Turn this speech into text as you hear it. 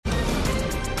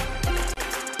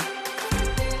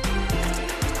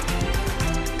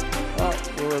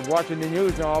was watching the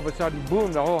news, and all of a sudden,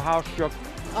 boom, the whole house shook.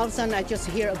 All of a sudden, I just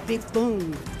hear a big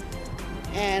boom,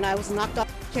 and I was knocked off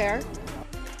the chair.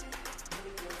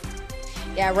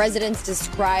 Yeah, residents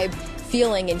describe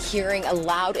feeling and hearing a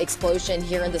loud explosion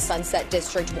here in the Sunset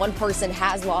District. One person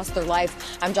has lost their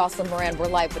life. I'm Jocelyn Moran. We're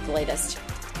live with the latest.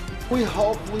 We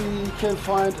hope we can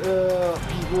find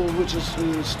people which is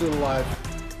still alive.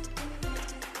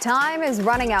 Time is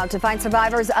running out to find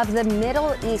survivors of the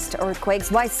Middle East earthquakes.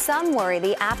 Why some worry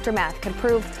the aftermath could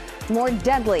prove more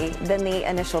deadly than the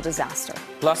initial disaster.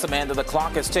 Plus, Amanda, the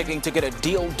clock is ticking to get a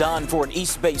deal done for an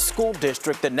East Bay school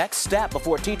district, the next step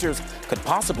before teachers could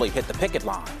possibly hit the picket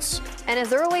lines. And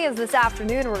as early as this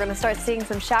afternoon, we're going to start seeing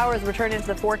some showers return into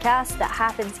the forecast. That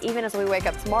happens even as we wake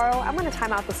up tomorrow. I'm going to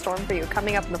time out the storm for you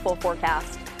coming up in the full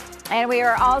forecast. And we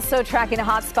are also tracking a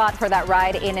hot spot for that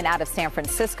ride in and out of San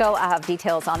Francisco. I'll have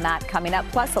details on that coming up,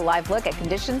 plus a live look at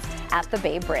conditions at the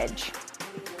Bay Bridge.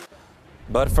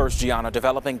 But first, Gianna,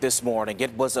 developing this morning,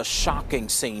 it was a shocking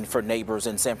scene for neighbors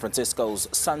in San Francisco's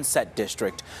Sunset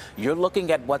District. You're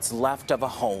looking at what's left of a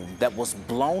home that was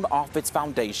blown off its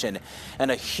foundation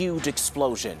in a huge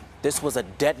explosion. This was a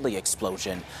deadly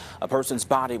explosion. A person's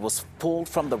body was pulled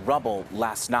from the rubble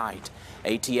last night.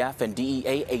 ATF and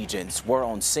DEA agents were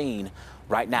on scene.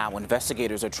 Right now,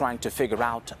 investigators are trying to figure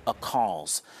out a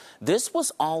cause. This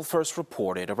was all first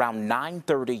reported around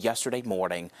 9:30 yesterday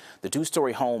morning. The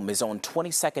two-story home is on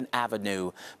 22nd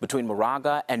Avenue between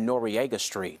Moraga and Noriega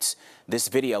Streets. This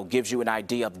video gives you an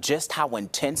idea of just how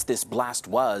intense this blast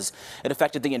was. It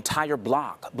affected the entire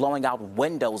block, blowing out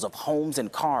windows of homes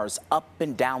and cars up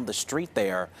and down the street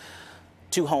there.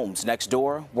 Two homes next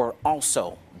door were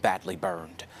also badly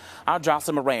burned. Our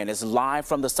Jocelyn Moran is live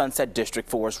from the Sunset District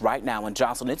for us right now. And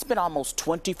Jocelyn, it's been almost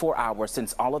 24 hours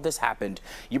since all of this happened.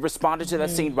 You responded to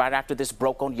that scene right after this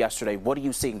broke on yesterday. What are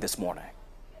you seeing this morning?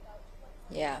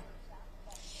 Yeah.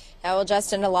 Well,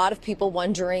 Justin, a lot of people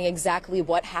wondering exactly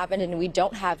what happened, and we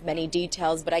don't have many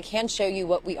details, but I can show you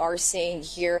what we are seeing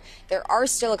here. There are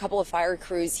still a couple of fire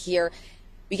crews here.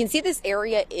 We can see this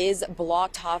area is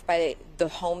blocked off by the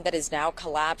home that is now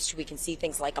collapsed. We can see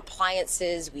things like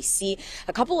appliances. We see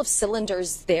a couple of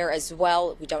cylinders there as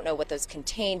well. We don't know what those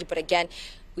contained, but again,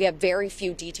 we have very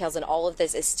few details, and all of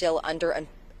this is still under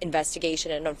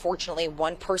investigation. And unfortunately,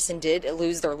 one person did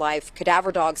lose their life.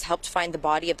 Cadaver dogs helped find the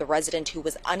body of the resident who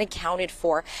was unaccounted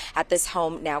for at this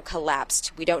home now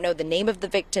collapsed. We don't know the name of the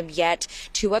victim yet.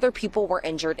 Two other people were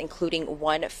injured, including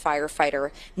one firefighter.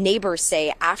 Neighbors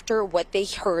say after what they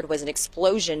heard was an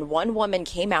explosion, one woman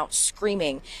came out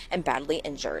screaming and badly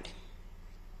injured.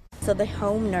 So the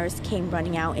home nurse came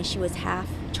running out, and she was half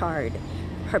charred,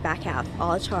 her back half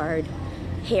all charred,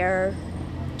 hair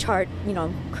charred,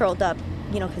 curled up,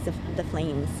 because of the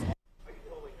flames.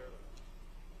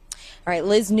 All right,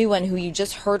 Liz Nguyen, who you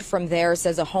just heard from there,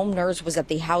 says a home nurse was at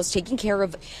the house taking care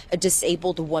of a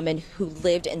disabled woman who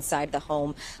lived inside the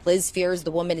home. Liz fears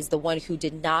the woman is the one who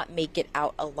did not make it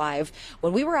out alive.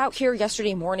 When we were out here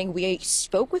yesterday morning, we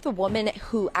spoke with a woman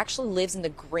who actually lives in the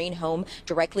green home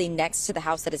directly next to the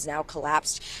house that is now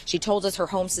collapsed. She told us her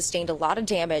home sustained a lot of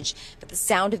damage, but the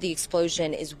sound of the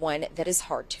explosion is one that is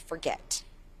hard to forget.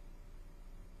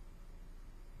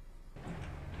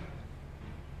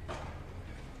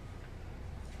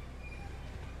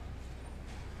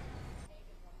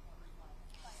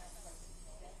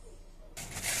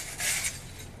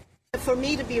 For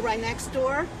me to be right next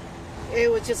door, it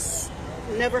was just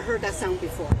never heard that sound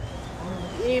before.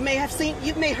 You may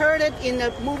heard it in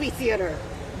the movie theater.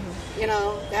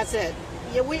 That's it.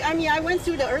 Yeah, I went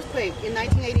through the earthquake in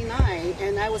 1989,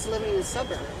 and I was living in a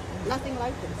suburb. Nothing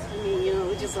like this.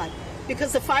 It's just like,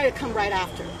 because the fire come right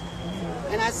after,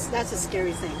 and that's a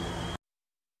scary thing.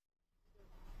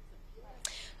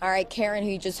 All right, Karen,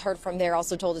 who you just heard from there,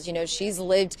 also told us, she's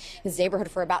lived in this neighborhood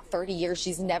for about 30 years.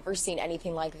 She's never seen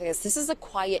anything like this. This is a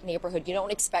quiet neighborhood. You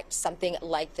don't expect something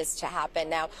like this to happen.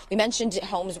 Now, we mentioned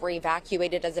homes were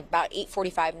evacuated as of about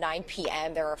 8:45, 9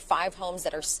 p.m. There are 5 homes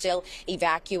that are still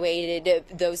evacuated.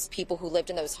 Those people who lived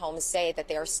in those homes say that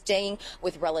they are staying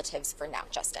with relatives for now.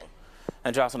 Justin.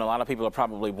 And Jocelyn, a lot of people are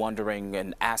probably wondering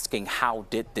and asking, how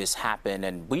did this happen?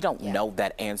 And we don't know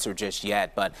that answer just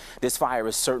yet, but this fire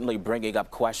is certainly bringing up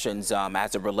questions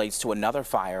as it relates to another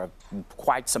fire,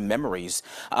 quite some memories.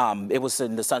 It was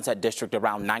in the Sunset District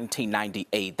around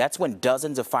 1998. That's when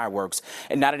dozens of fireworks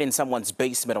ignited in someone's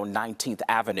basement on 19th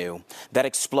Avenue. That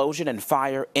explosion and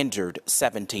fire injured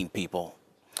 17 people.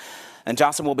 And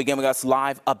Jocelyn will be giving us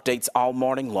live updates all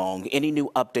morning long. Any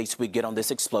new updates we get on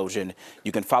this explosion,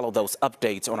 you can follow those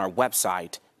updates on our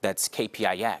website. That's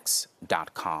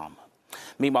kpix.com.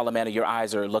 Meanwhile, Amanda, your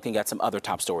eyes are looking at some other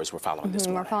top stories we're following this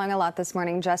morning. We're following a lot this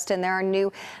morning, Justin. There are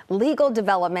new legal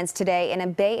developments today in a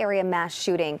Bay Area mass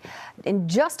shooting. In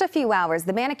just a few hours,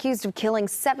 the man accused of killing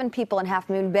 7 people in Half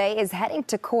Moon Bay is heading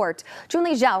to court.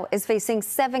 Junli Zhao is facing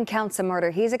 7 counts of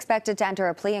murder. He's expected to enter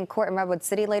a plea in court in Redwood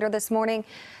City later this morning.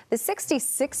 The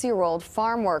 66-year-old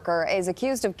farm worker is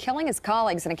accused of killing his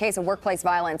colleagues in a case of workplace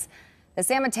violence. The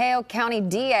San Mateo County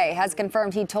DA has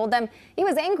confirmed he told them he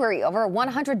was angry over a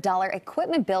 $100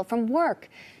 equipment bill from work.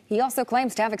 He also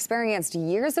claims to have experienced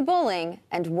years of bullying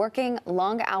and working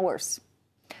long hours.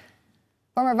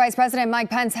 Former Vice President Mike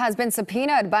Pence has been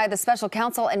subpoenaed by the special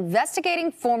counsel investigating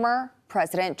former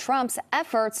President Trump's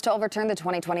efforts to overturn the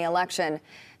 2020 election.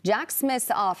 Jack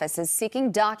Smith's office is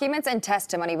seeking documents and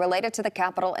testimony related to the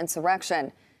Capitol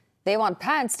insurrection. They want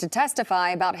Pence to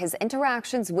testify about his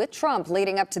interactions with Trump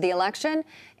leading up to the election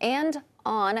and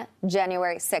on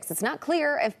January 6th. It's not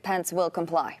clear if Pence will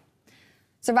comply.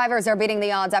 Survivors are beating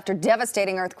the odds after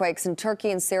devastating earthquakes in Turkey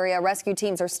and Syria. Rescue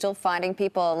teams are still finding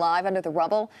people alive under the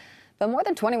rubble, but more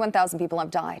than 21,000 people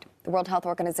have died. The World Health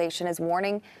Organization is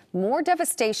warning more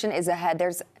devastation is ahead.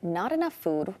 There's not enough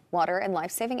food, water, and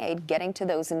life-saving aid getting to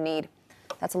those in need.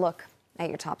 That's a look at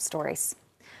your top stories.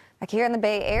 Back here in the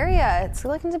Bay Area, it's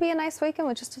looking to be a nice weekend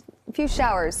with just a few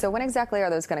showers. So when exactly are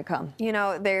those going to come? You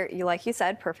know, like you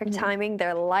said, perfect timing.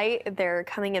 They're light. They're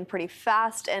coming in pretty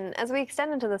fast. And as we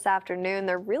extend into this afternoon,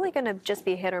 they're really going to just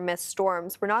be hit or miss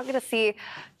storms. We're not going to see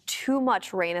too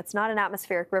much rain. It's not an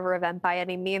atmospheric river event by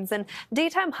any means. And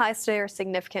daytime highs today are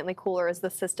significantly cooler as the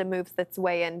system moves its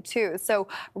way in too. So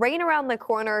rain around the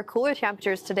corner, cooler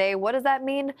temperatures today. What does that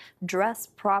mean? Dress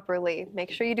properly.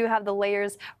 Make sure you do have the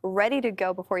layers ready to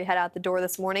go before you head out the door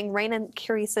this morning. Rain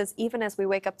increases even as we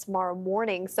wake up tomorrow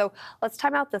morning. So let's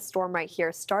time out this storm right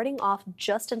here, starting off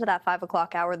just into that 5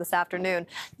 o'clock hour this afternoon.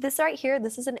 This right here,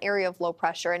 this is an area of low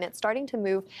pressure, and it's starting to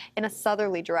move in a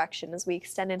southerly direction as we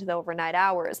extend into the overnight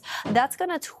hours. That's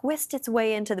going to twist its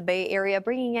way into the Bay Area,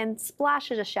 bringing in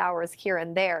splashes of showers here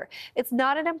and there. It's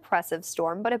not an impressive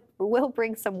storm, but it will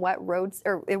bring some wet roads,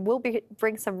 or it will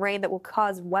bring some rain that will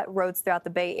cause wet roads throughout the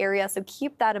Bay Area. So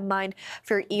keep that in mind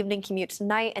for your evening commute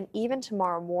tonight and even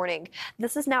tomorrow morning.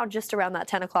 This is now just around that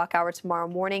 10 o'clock hour tomorrow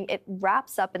morning. It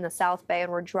wraps up in the South Bay,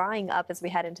 and we're drying up as we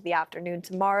head into the afternoon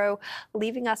tomorrow,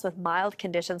 leaving us with mild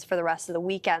conditions for the rest of the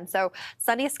weekend. So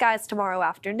sunny skies tomorrow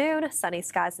afternoon, sunny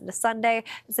skies into Sunday.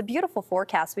 It's a beautiful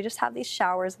forecast. We just have these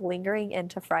showers lingering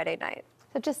into Friday night.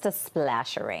 So just a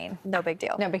splash of rain. No big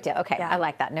deal. No big deal. Okay, Yeah. I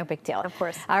like that. No big deal. Of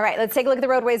course. All right, let's take a look at the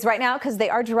roadways right now because they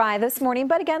are dry this morning.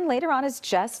 But again, later on, as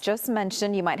Jess just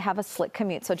mentioned, you might have a slick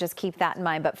commute, so just keep that in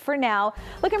mind. But for now,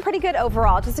 looking pretty good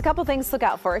overall. Just a couple things to look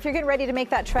out for. If you're getting ready to make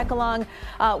that trek along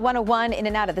 101 in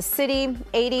and out of the city,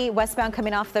 80 westbound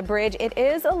coming off the bridge, it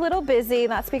is a little busy.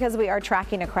 That's because we are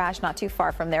tracking a crash not too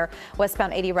far from there.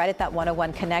 Westbound 80 right at that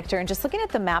 101 connector. And just looking at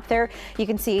the map there, you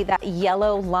can see that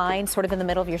yellow line sort of in the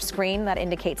middle of your screen. That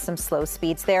indicates some slow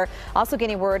speeds there. Also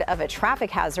getting word of a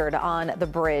traffic hazard on the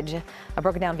bridge, a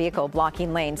broken down vehicle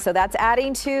blocking lanes. So that's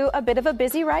adding to a bit of a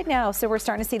busy right now. So we're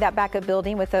starting to see that backup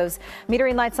building with those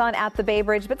metering lights on at the Bay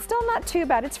Bridge, but still not too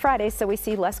bad. It's Friday, so we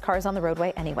see less cars on the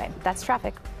roadway anyway. That's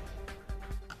traffic.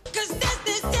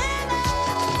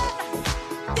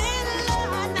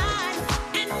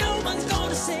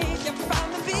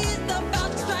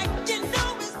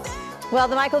 Well,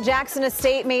 the Michael Jackson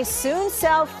estate may soon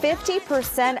sell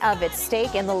 50% of its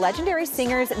stake in the legendary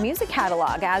singer's music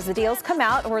catalog. As the deals come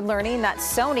out, we're learning that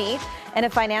Sony and a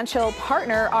financial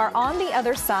partner are on the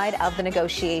other side of the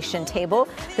negotiation table.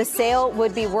 The sale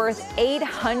would be worth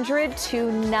 $800 to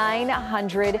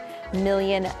 $900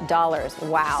 million.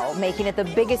 Wow, making it the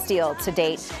biggest deal to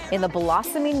date in the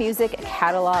blossoming music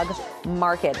catalog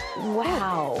market.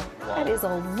 Wow, that is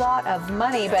a lot of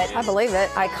money, but I believe it.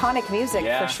 Iconic music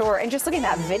for sure. And just looking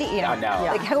at that video, you know,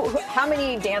 like how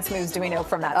many dance moves do we know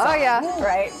from that song? Oh yeah,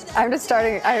 right. I'm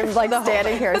like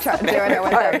standing here trying to do it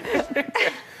with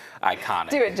him. Iconic.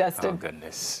 Do it, Justin. Oh,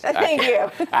 goodness. Thank you.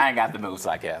 I ain't got the moves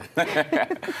like him.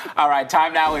 All right,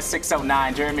 time now is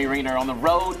 6:09. Jeremy Renner on the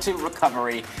road to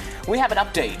recovery. We have an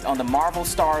update on the Marvel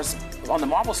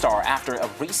star after a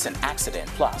recent accident.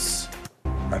 Plus,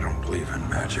 I don't believe in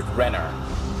magic. Renner.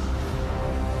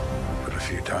 But a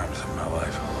few times in my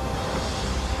life,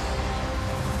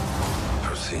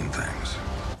 I've seen things.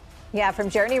 Yeah, from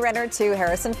Jeremy Renner to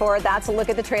Harrison Ford, that's a look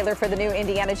at the trailer for the new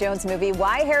Indiana Jones movie.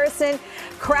 Why Harrison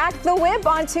cracked the whip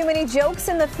on too many jokes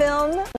in the film.